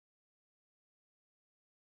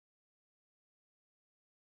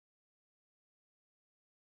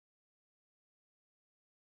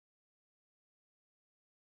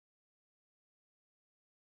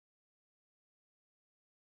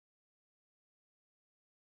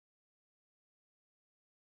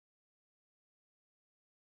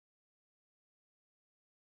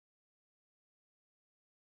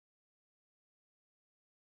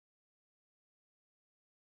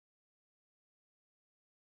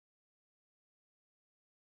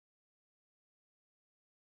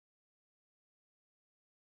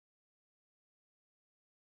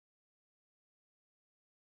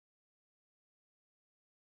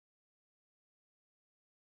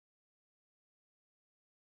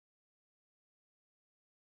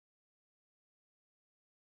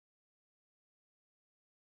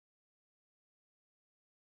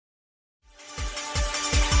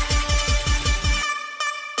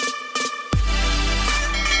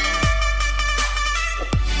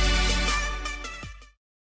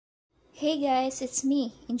guys, it's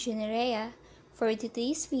me, Engineereya. For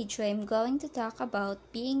today's video, I'm going to talk about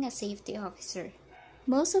being a safety officer.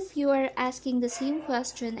 Most of you are asking the same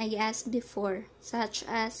question I asked before, such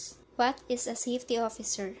as, what is a safety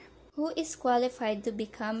officer? Who is qualified to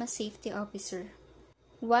become a safety officer?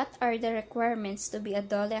 What are the requirements to be a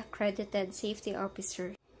Dole accredited safety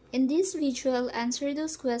officer? In this video, I'll answer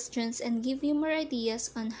those questions and give you more ideas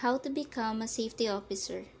on how to become a safety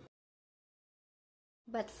officer.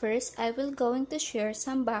 But first, I will going to share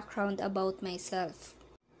some background about myself.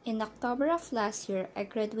 In October of last year, I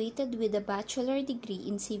graduated with a bachelor degree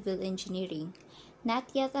in civil engineering,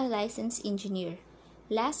 not yet a licensed engineer.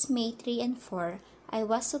 Last May 3 and 4, I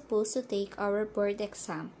was supposed to take our board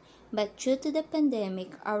exam, but due to the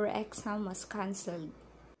pandemic, our exam was cancelled.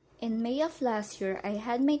 In May of last year, I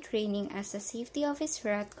had my training as a safety officer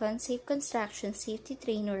at Consafe Construction Safety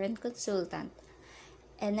Trainer and Consultant,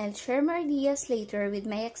 and I'll share more ideas later with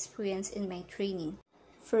my experience in my training.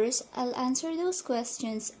 First, I'll answer those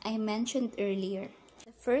questions I mentioned earlier.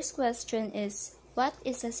 The first question is, what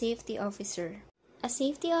is a safety officer? A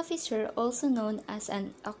safety officer, also known as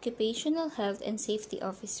an occupational health and safety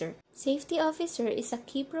officer. Safety officer is a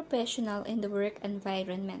key professional in the work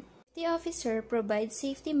environment. The officer provides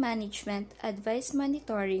safety management, advice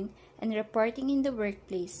monitoring, and reporting in the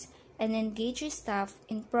workplace, and engages staff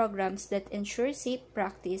in programs that ensure safe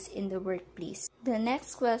practice in the workplace. The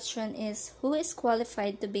next question is, who is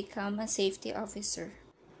qualified to become a safety officer?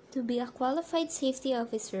 To be a qualified safety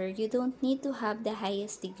officer, you don't need to have the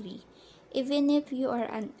highest degree. Even if you are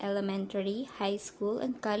an elementary, high school,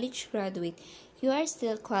 and college graduate, you are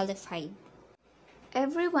still qualified.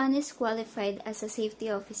 Everyone is qualified as a safety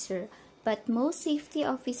officer, but most safety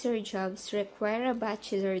officer jobs require a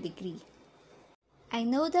bachelor degree. I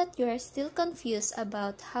know that you are still confused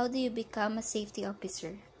about how do you become a safety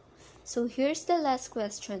officer. So here's the last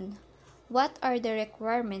question. What are the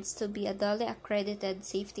requirements to be a Dole accredited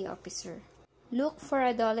safety officer? Look for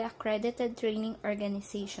a Dole accredited training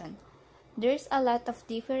organization. There's a lot of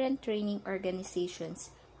different training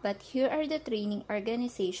organizations, but here are the training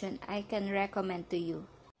organizations I can recommend to you.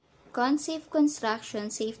 Consafe Construction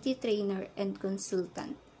Safety Trainer and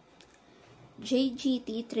Consultant,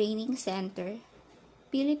 JGT Training Center,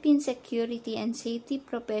 Philippine Security and Safety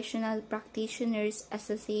Professional Practitioners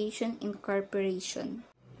Association Incorporation.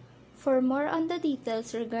 For more on the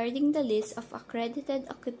details regarding the list of accredited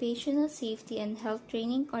occupational safety and health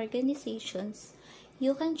training organizations,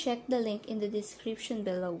 you can check the link in the description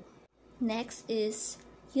below. Next is,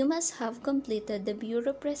 you must have completed the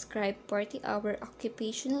Bureau-prescribed 40-hour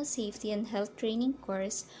occupational safety and health training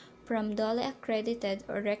course from Dole accredited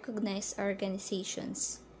or recognized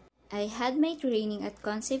organizations. I had my training at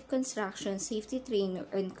Consafe Construction Safety Trainer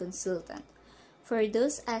and Consultant. For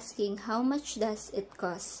those asking how much does it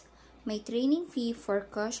cost, my training fee for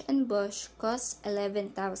Kosh and Bosch costs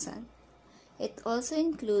 $11,000. It also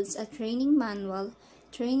includes a training manual,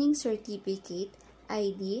 training certificate,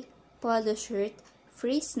 ID, polo shirt,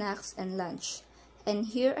 free snacks, and lunch. And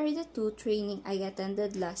here are the two training I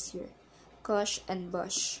attended last year, Kosh and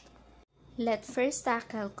Bosch. Let's first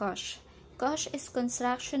tackle Kosh. Kosh is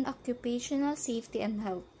Construction Occupational Safety and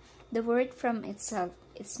Health. The word from itself,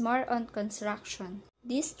 it's more on construction.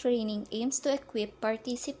 This training aims to equip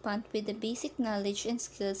participants with the basic knowledge and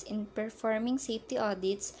skills in performing safety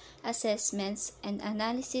audits, assessments, and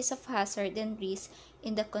analysis of hazard and risk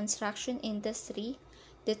in the construction industry,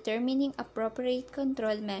 determining appropriate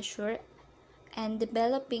control measures, and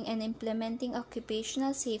developing and implementing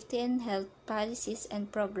occupational safety and health policies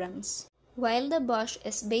and programs. While the Bosch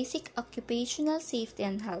is basic occupational safety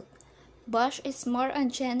and health, Bosch is more on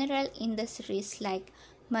general industries like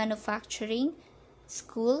manufacturing,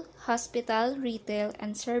 school, hospital, retail,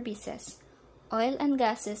 and services, oil and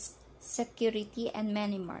gases, security, and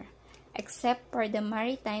many more, except for the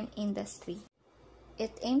maritime industry.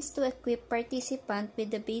 It aims to equip participants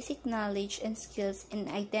with the basic knowledge and skills in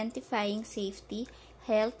identifying safety,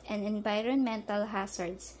 health, and environmental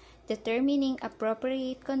hazards, determining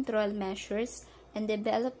appropriate control measures, and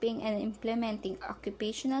developing and implementing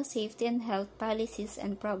occupational safety and health policies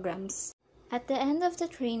and programs. At the end of the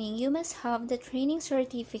training, you must have the training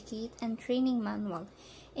certificate and training manual.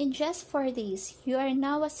 In just 4 days, you are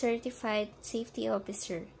now a certified safety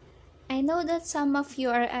officer. I know that some of you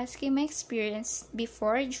are asking my experience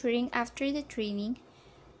before, during, after the training.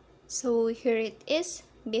 So here it is.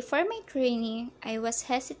 Before my training, I was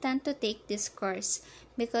hesitant to take this course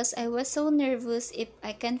because I was so nervous if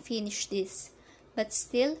I can finish this. But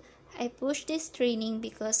still, I pushed this training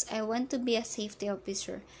because I want to be a safety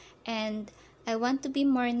officer and I want to be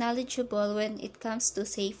more knowledgeable when it comes to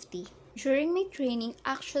safety. During my training,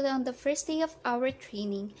 actually on the first day of our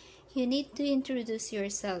training, you need to introduce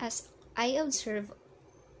yourself. As I observed,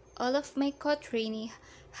 all of my co-trainee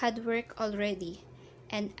had work already,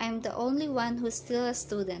 and I'm the only one who's still a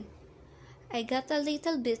student. I got a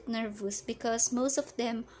little bit nervous because most of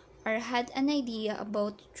them had an idea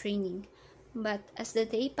about training, but as the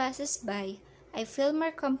day passes by, I feel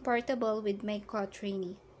more comfortable with my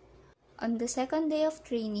co-trainee. On the second day of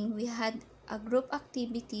training, we had a group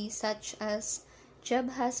activity such as job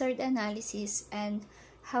hazard analysis and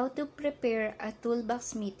how to prepare a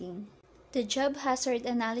toolbox meeting. The job hazard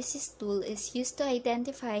analysis tool is used to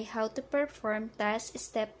identify how to perform tasks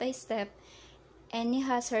step by step, any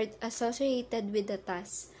hazard associated with the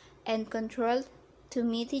task, and control to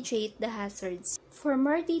mitigate the hazards. For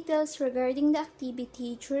more details regarding the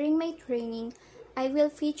activity during my training, I will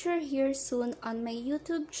feature here soon on my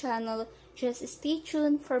YouTube channel. Just stay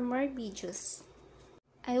tuned for more videos.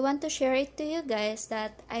 I want to share it to you guys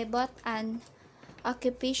that I bought an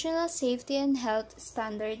Occupational Safety and Health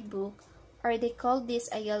Standard book, or they call this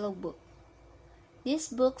a yellow book. This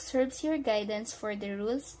book serves your guidance for the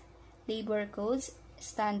rules, labor codes,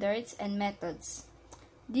 standards, and methods.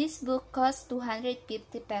 This book costs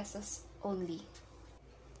 250 pesos only.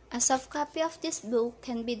 A soft copy of this book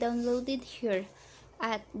can be downloaded here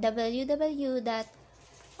at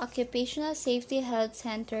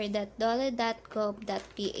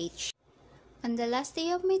www.occupationalsafetyhealthcenter.dole.gov.ph. On the last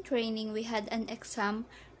day of my training, we had an exam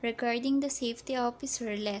regarding the safety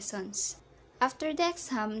officer lessons. After the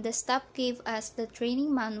exam, the staff gave us the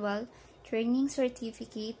training manual, training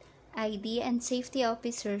certificate, ID, and safety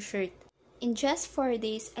officer shirt. In just 4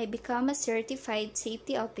 days, I became a certified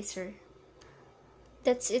safety officer.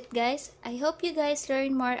 That's it, guys. I hope you guys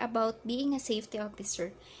learn more about being a safety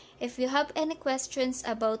officer. If you have any questions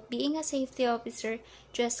about being a safety officer,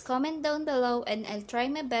 just comment down below and I'll try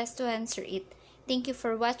my best to answer it. Thank you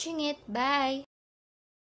for watching it. Bye!